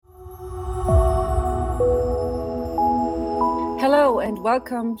and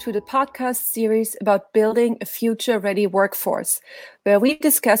welcome to the podcast series about building a future-ready workforce, where we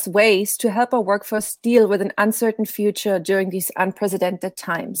discuss ways to help our workforce deal with an uncertain future during these unprecedented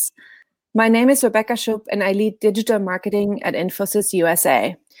times. My name is Rebecca Schupp, and I lead digital marketing at Infosys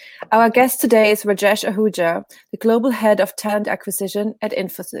USA. Our guest today is Rajesh Ahuja, the global head of talent acquisition at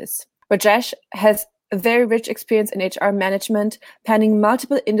Infosys. Rajesh has a very rich experience in HR management, spanning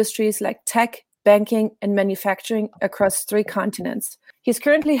multiple industries like tech, banking, and manufacturing across 3 continents. He's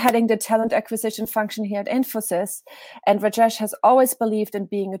currently heading the talent acquisition function here at Infosys, and Rajesh has always believed in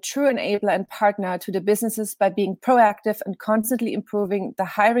being a true enabler and partner to the businesses by being proactive and constantly improving the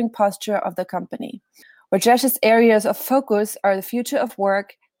hiring posture of the company. Rajesh's areas of focus are the future of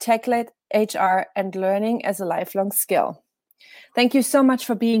work, tech-led HR, and learning as a lifelong skill. Thank you so much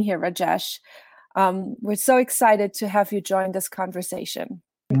for being here, Rajesh. We're so excited to have you join this conversation.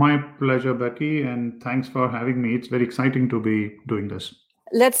 My pleasure, Becky, and thanks for having me. It's very exciting to be doing this.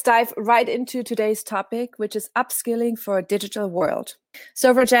 Let's dive right into today's topic, which is upskilling for a digital world.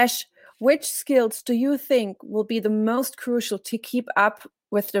 So, Rajesh, which skills do you think will be the most crucial to keep up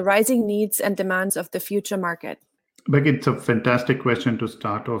with the rising needs and demands of the future market? Becky, it's a fantastic question to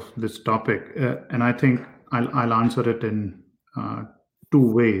start off this topic, and I think I'll answer it in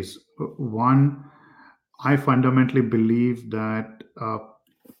 2 ways. One, I fundamentally believe that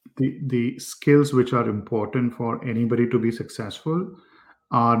the skills which are important for anybody to be successful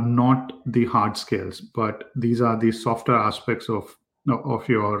are not the hard skills, but these are the softer aspects of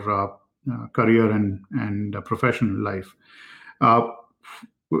your career and professional life.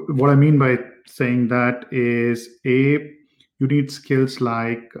 What I mean by saying that is, you need skills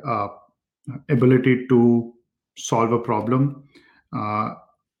like ability to solve a problem,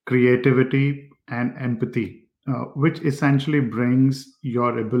 creativity, and empathy, which essentially brings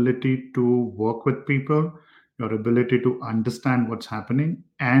your ability to work with people, your ability to understand what's happening,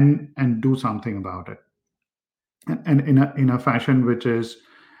 and do something about it, and in a fashion which is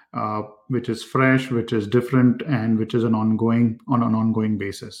fresh, which is different, and which is on an ongoing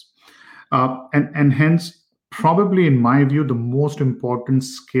basis. And hence, probably in my view, the most important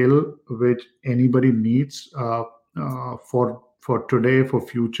skill which anybody needs for today, for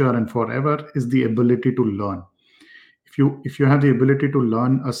future, and forever is the ability to learn. If you have the ability to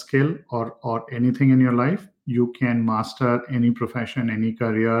learn a skill or anything in your life, you can master any profession, any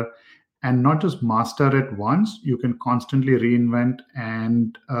career, and not just master it once. You can constantly reinvent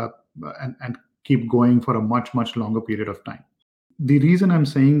and keep going for a much longer period of time. The reason I'm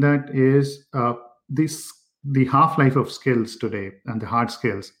saying that is the half-life of skills today and the hard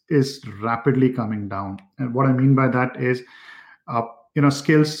skills is rapidly coming down. And what I mean by that is,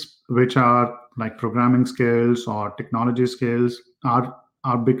 skills which are like programming skills or technology skills are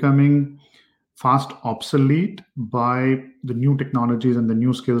becoming fast obsolete by the new technologies and the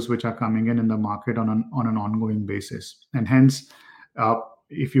new skills which are coming in the market on an ongoing basis. And hence,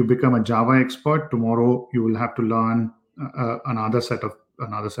 if you become a Java expert tomorrow, you will have to learn another set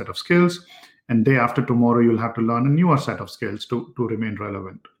of skills, and day after tomorrow you'll have to learn a newer set of skills to remain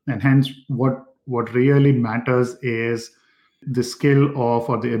relevant. And hence, what really matters is the skill of,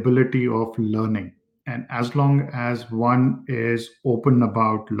 or the ability of, learning. And as long as one is open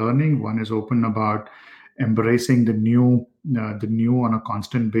about learning, one is open about embracing the new on a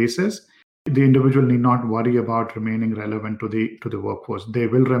constant basis, the individual need not worry about remaining relevant to the workforce. They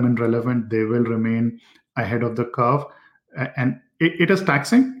will remain relevant. They will remain ahead of the curve. And it is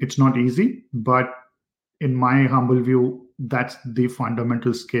taxing. It's not easy, but in my humble view, that's the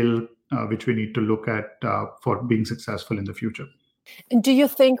fundamental skill which we need to look at for being successful in the future. And do you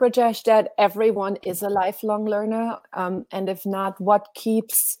think, Rajesh, that everyone is a lifelong learner? And if not, what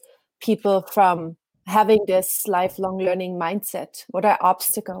keeps people from having this lifelong learning mindset? What are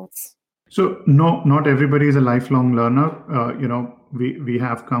obstacles? So no, not everybody is a lifelong learner. We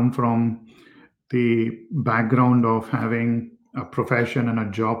have come from the background of having a profession and a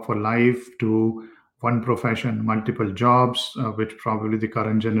job for life to one profession, multiple jobs, which probably the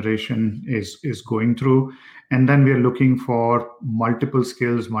current generation is going through. And then we are looking for multiple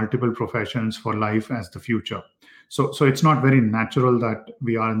skills, multiple professions for life as the future. So it's not very natural that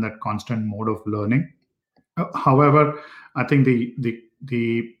we are in that constant mode of learning. However, I think the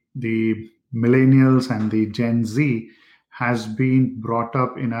millennials and the Gen Z has been brought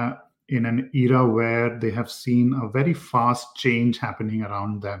up in an era where they have seen a very fast change happening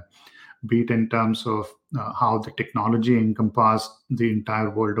around them, be it in terms of how the technology encompassed the entire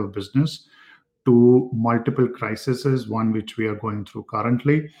world of business, to multiple crises, one which we are going through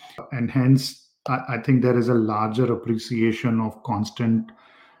currently. And hence, I think there is a larger appreciation of constant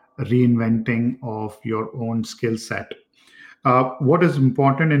reinventing of your own skill set. What is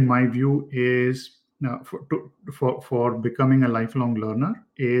important in my view is for becoming a lifelong learner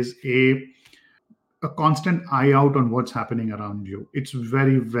is a constant eye out on what's happening around you. It's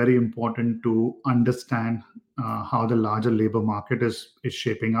very, very important to understand how the larger labor market is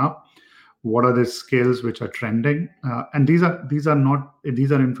shaping up. What are the skills which are trending? And these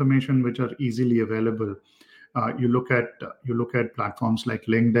are information which are easily available. You look at platforms like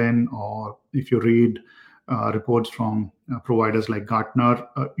LinkedIn, or if you read reports from providers like Gartner,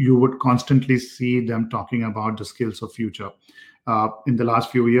 you would constantly see them talking about the skills of future. In the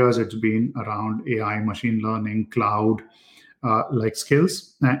last few years, it's been around AI, machine learning, cloud, like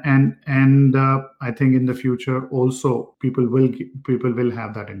skills, and I think in the future also people will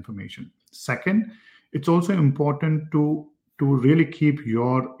have that information. Second, it's also important to really keep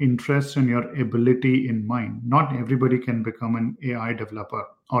your interests and your ability in mind. Not everybody can become an AI developer,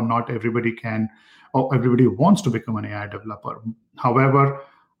 or not everybody can, or everybody wants to become an AI developer. However,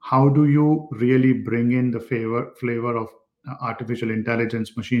 how do you really bring in the flavor of artificial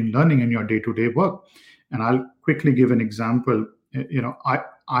intelligence, machine learning in your day-to-day work? And I'll quickly give an example. I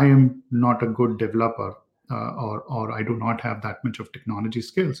am not a good developer, or I do not have that much of technology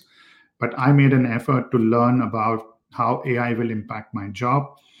skills, but I made an effort to learn about how AI will impact my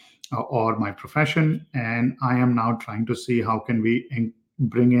job or my profession, and I am now trying to see how can we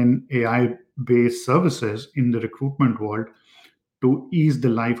bring in AI based services in the recruitment world to ease the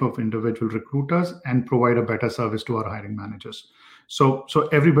life of individual recruiters and provide a better service to our hiring managers. So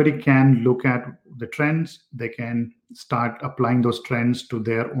everybody can look at the trends, they can start applying those trends to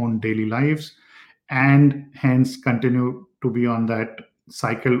their own daily lives, and hence continue to be on that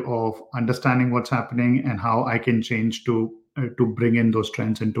cycle of understanding what's happening and how I can change to bring in those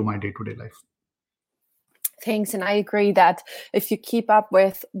trends into my day-to-day life. Thanks, and I agree that if you keep up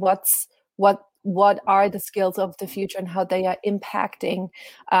with what are the skills of the future and how they are impacting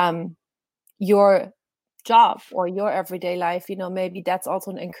your job or your everyday life, maybe that's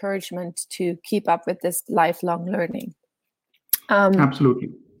also an encouragement to keep up with this lifelong learning. Absolutely.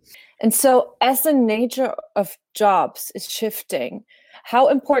 And so as the nature of jobs is shifting, how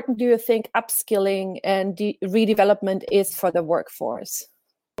important do you think upskilling and redevelopment is for the workforce?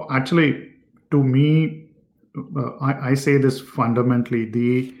 Actually, to me, I say this fundamentally,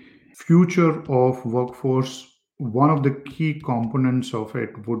 the future of workforce, one of the key components of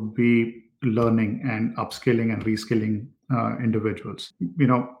it would be learning and upskilling and reskilling individuals.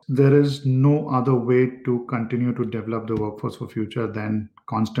 There is no other way to continue to develop the workforce for future than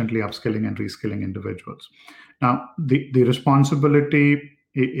constantly upskilling and reskilling individuals. Now, the responsibility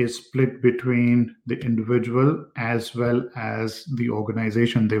is split between the individual as well as the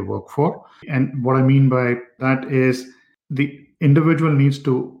organization they work for. And what I mean by that is the individual needs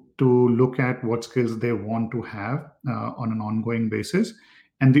to look at what skills they want to have on an ongoing basis,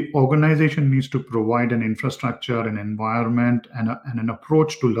 and the organization needs to provide an infrastructure, an environment, and an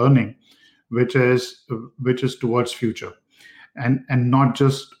approach to learning which is towards future, and not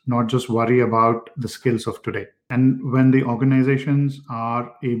just worry about the skills of today. And when the organizations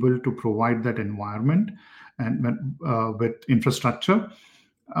are able to provide that environment and with infrastructure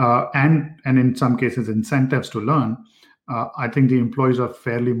and in some cases incentives to learn, I think the employees are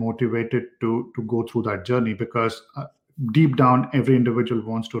fairly motivated to go through that journey, because deep down every individual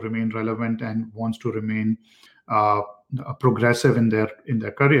wants to remain relevant and wants to remain progressive in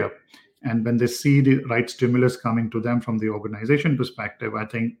their career. And when they see the right stimulus coming to them from the organization perspective, I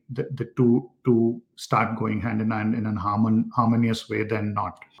think the two start going hand in hand in a harmonious way than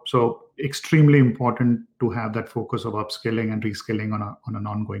not. So extremely important to have that focus of upskilling and reskilling on an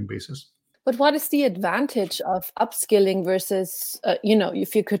ongoing basis. But what is the advantage of upskilling versus,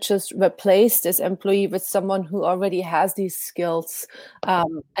 if you could just replace this employee with someone who already has these skills,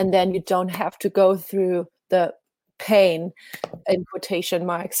 and then you don't have to go through the pain, in quotation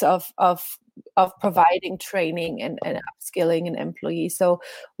marks, of providing training and upskilling an employee? So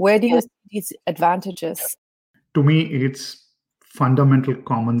where do you see these advantages? To me, it's fundamental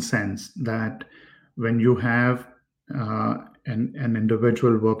common sense that when you have an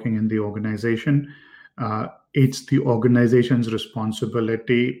individual working in the organization, it's the organization's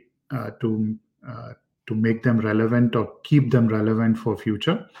responsibility to make them relevant or keep them relevant for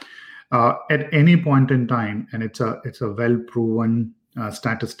future. At any point in time, and it's a well-proven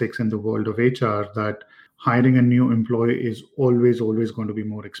statistics in the world of HR, that hiring a new employee is always going to be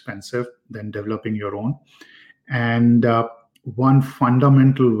more expensive than developing your own. And one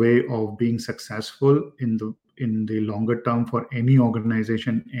fundamental way of being successful in the longer term for any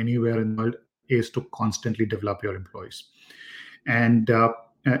organization anywhere in the world is to constantly develop your employees, and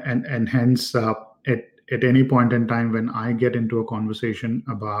hence at any point in time when I get into a conversation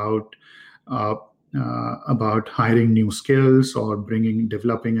uh, about hiring new skills or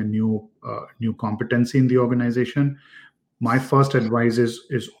developing a new competency in the organization, my first advice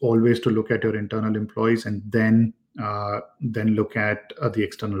is always to look at your internal employees and then look at the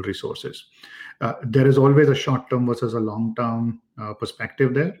external resources. There is always a short term versus a long term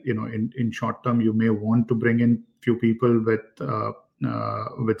perspective there. In short term, you may want to bring in few people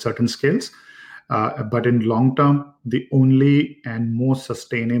with certain skills. But in long term, the only and most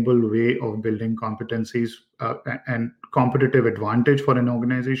sustainable way of building competencies and competitive advantage for an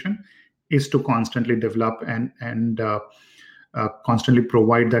organization is to constantly develop and constantly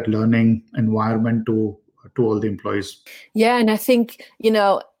provide that learning environment to all the employees. Yeah, and I think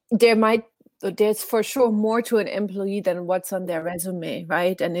there's for sure more to an employee than what's on their resume,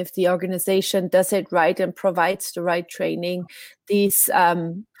 right? And if the organization does it right and provides the right training, these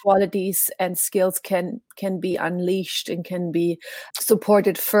qualities and skills can be unleashed and can be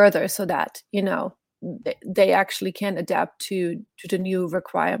supported further, so that they actually can adapt to the new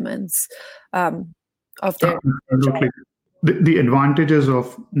requirements of their Absolutely. The advantages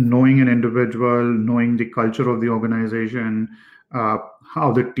of knowing an individual, knowing the culture of the organization,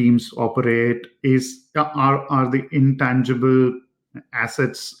 how the teams operate are the intangible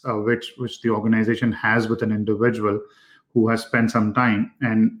assets which the organization has with an individual who has spent some time,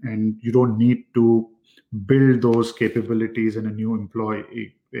 and you don't need to build those capabilities in a new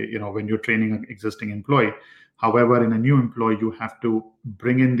employee when you're training an existing employee. However, in a new employee, you have to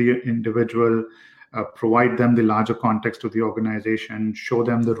bring in the individual, provide them the larger context of the organization, show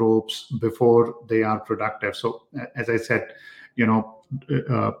them the ropes before they are productive. So, as I said,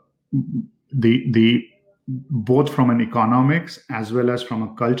 the both from an economics as well as from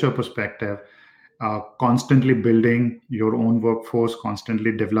a culture perspective, constantly building your own workforce,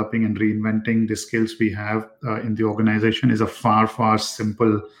 constantly developing and reinventing the skills we have in the organization is a far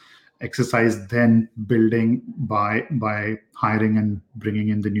simple exercise than building by hiring and bringing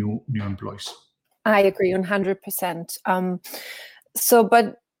in the new employees. I agree 100%.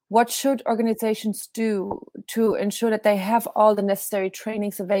 But what should organizations do to ensure that they have all the necessary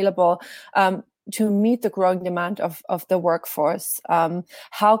trainings available to meet the growing demand of the workforce?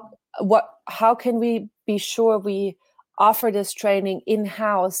 How can we be sure we offer this training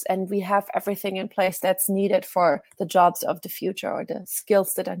in-house and we have everything in place that's needed for the jobs of the future, or the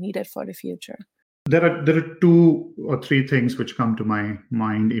skills that are needed for the future? There are 2 or 3 things which come to my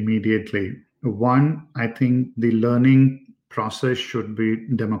mind immediately. One, I think the learning process should be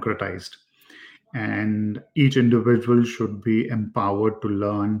democratized, and each individual should be empowered to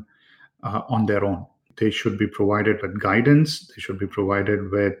learn on their own. They should be provided with guidance. They should be provided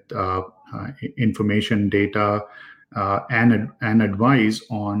with information, data, and advice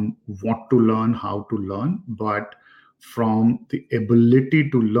on what to learn, how to learn. But from the ability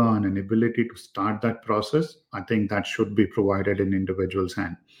to learn and ability to start that process, I think that should be provided in individual's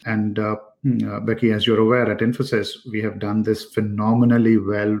hand. And Becky, as you're aware, at Infosys, we have done this phenomenally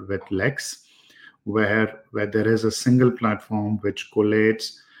well with Lex, where there is a single platform which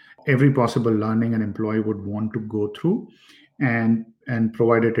collates every possible learning an employee would want to go through and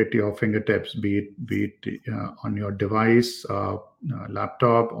provide it at your fingertips, be it on your device,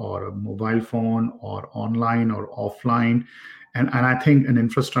 laptop or a mobile phone, or online or offline. And I think an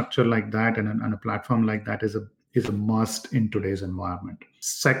infrastructure like that and a platform like that is a must in today's environment.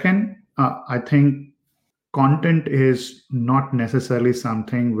 Second, I think content is not necessarily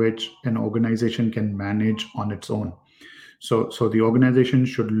something which an organization can manage on its own. So the organization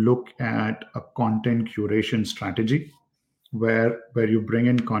should look at a content curation strategy where you bring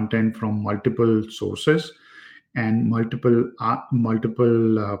in content from multiple sources and multiple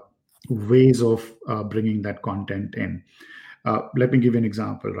ways of bringing that content in. Let me give you an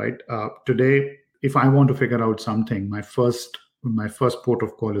example. Right today, if I want to figure out something, my first port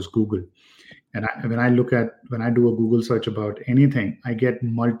of call is Google. And when I do a Google search about anything, I get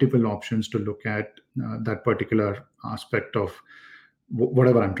multiple options to look at that particular aspect of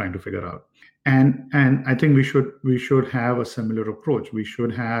whatever I'm trying to figure out. And I think we should have a similar approach. We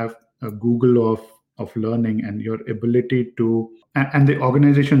should have a Google of learning, and your ability to, and the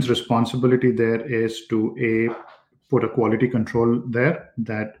organization's responsibility there is to put a quality control there,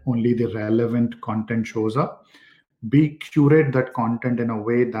 that only the relevant content shows up. Curate that content in a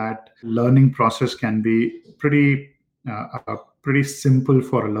way that learning process can be pretty simple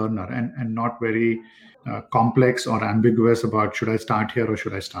for a learner and not very complex or ambiguous about should I start here or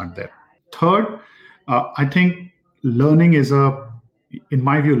should I start there. Third, I think in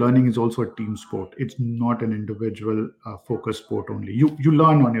my view, learning is also a team sport. It's not an individual focused sport only. You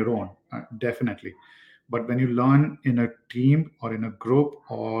learn on your own, definitely. But when you learn in a team or in a group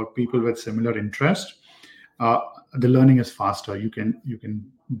or people with similar interest, uh, the learning is faster. You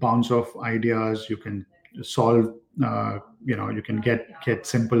can bounce off ideas. You can solve. You can get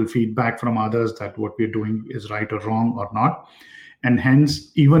simple feedback from others that what we're doing is right or wrong or not. And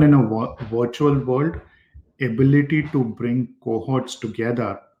hence, even in a virtual world, ability to bring cohorts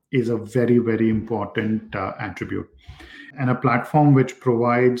together is a very, very important attribute. And a platform which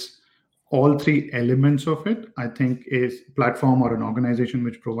provides all three elements of it, I think, is platform or an organization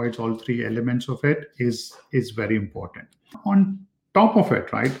which provides all three elements of it is very important. On top of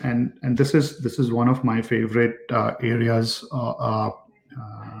it, right, and this is one of my favorite areas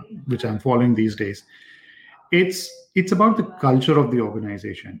which I'm following these days. It's about the culture of the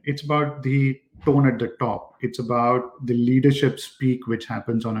organization. It's about the tone at the top. It's about the leadership speak which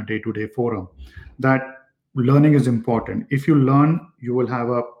happens on a day-to-day forum. That learning is important. If you learn, you will have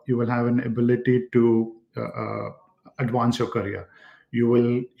an ability to advance your career. You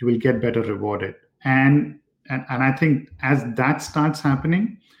will get better rewarded. And I think as that starts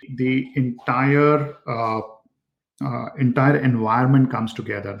happening, the entire environment comes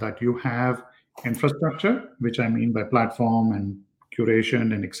together. That you have infrastructure, which I mean by platform and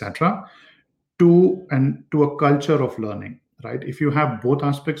curation and etc., to a culture of learning. Right? If you have both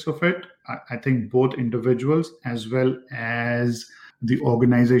aspects of it, I think both individuals as well as the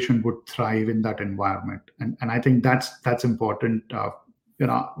organization would thrive in that environment. And I think that's important.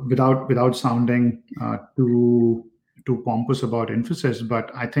 Without sounding too pompous about Infosys,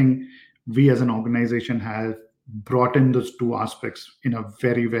 but I think we as an organization have brought in those two aspects in a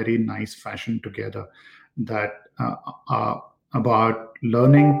very, very nice fashion together. That about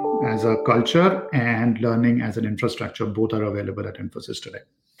learning as a culture and learning as an infrastructure, both are available at Infosys today.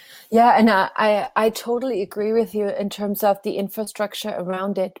 Yeah, and I totally agree with you in terms of the infrastructure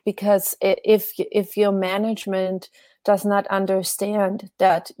around it, because if your management does not understand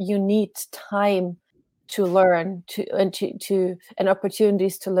that you need time to learn and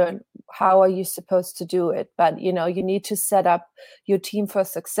opportunities to learn, how are you supposed to do it? But you need to set up your team for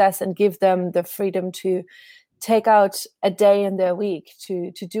success and give them the freedom to take out a day in their week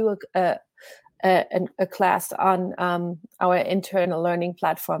to do a class on our internal learning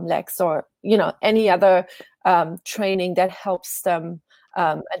platform Lex, or any other training that helps them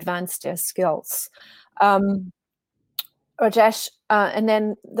advance their skills. Rajesh, and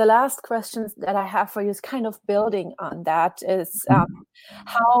then the last question that I have for you is kind of building on that, is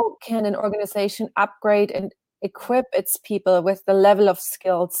how can an organization upgrade and equip its people with the level of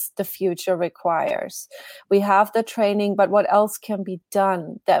skills the future requires? We have the training, but what else can be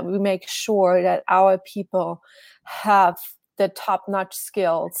done that we make sure that our people have the top-notch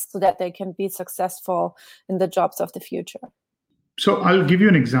skills so that they can be successful in the jobs of the future? So I'll give you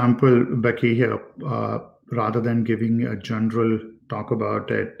an example, Becky, here, rather than giving a general talk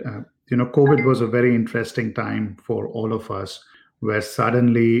about it. COVID was a very interesting time for all of us, where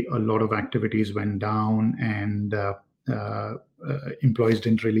suddenly a lot of activities went down and employees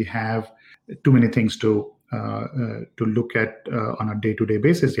didn't really have too many things to look at on a day-to-day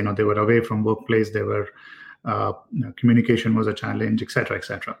basis. They were away from workplace. They were communication was a challenge, etc.,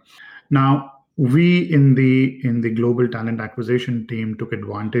 etc. Now, we in the global talent acquisition team took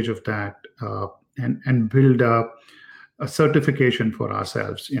advantage of that and build a certification for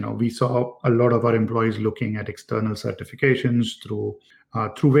ourselves. We saw a lot of our employees looking at external certifications through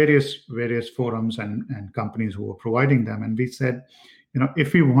various forums and companies who were providing them. And we said,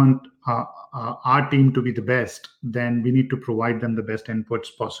 if we want our team to be the best, then we need to provide them the best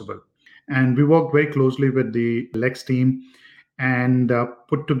inputs possible. And we worked very closely with the Lex team and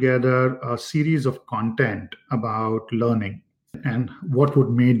put together a series of content about learning and what would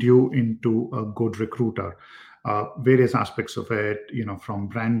make you into a good recruiter. Various aspects of it, from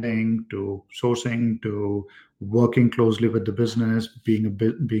branding to sourcing to working closely with the business,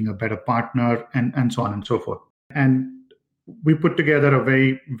 being a better partner, and so on and so forth. And we put together a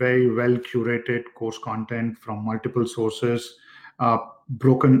very, very well curated course content from multiple sources,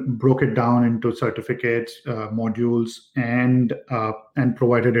 broke it down into certificates, modules, and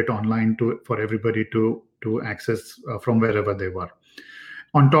provided it online for everybody to access from wherever they were.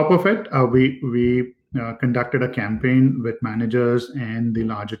 On top of it, we conducted a campaign with managers and the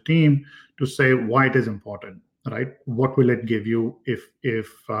larger team to say why it is important, right? What will it give you if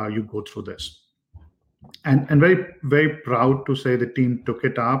you go through this? And very, very proud to say the team took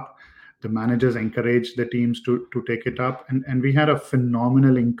it up. The managers encouraged the teams to take it up, and we had a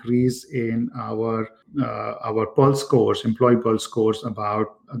phenomenal increase in our Pulse scores, employee Pulse scores,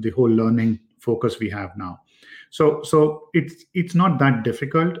 about the whole learning focus we have now. So it's not that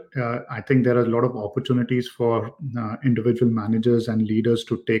difficult. I think there are a lot of opportunities for individual managers and leaders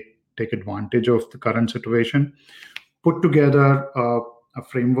to take advantage of the current situation. Put together a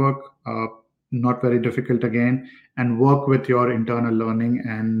framework, not very difficult again, and work with your internal learning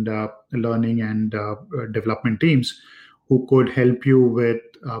and development teams who could help you with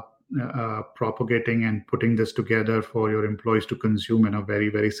propagating and putting this together for your employees to consume in a very,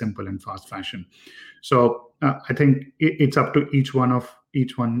 very simple and fast fashion. So I think it's up to each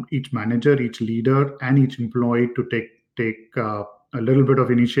manager, each leader, and each employee to take a little bit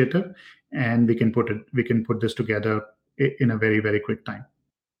of initiative, and we can put this together in a very, very quick time.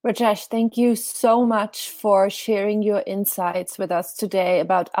 Rajesh, thank you so much for sharing your insights with us today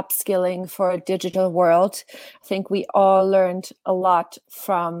about upskilling for a digital world. I think we all learned a lot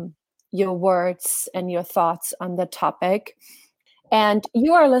from your words and your thoughts on the topic. And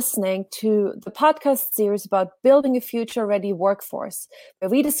you are listening to the podcast series about building a future-ready workforce, where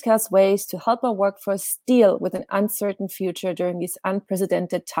we discuss ways to help our workforce deal with an uncertain future during these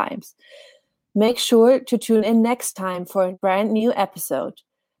unprecedented times. Make sure to tune in next time for a brand new episode.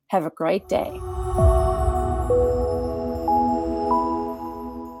 Have a great day.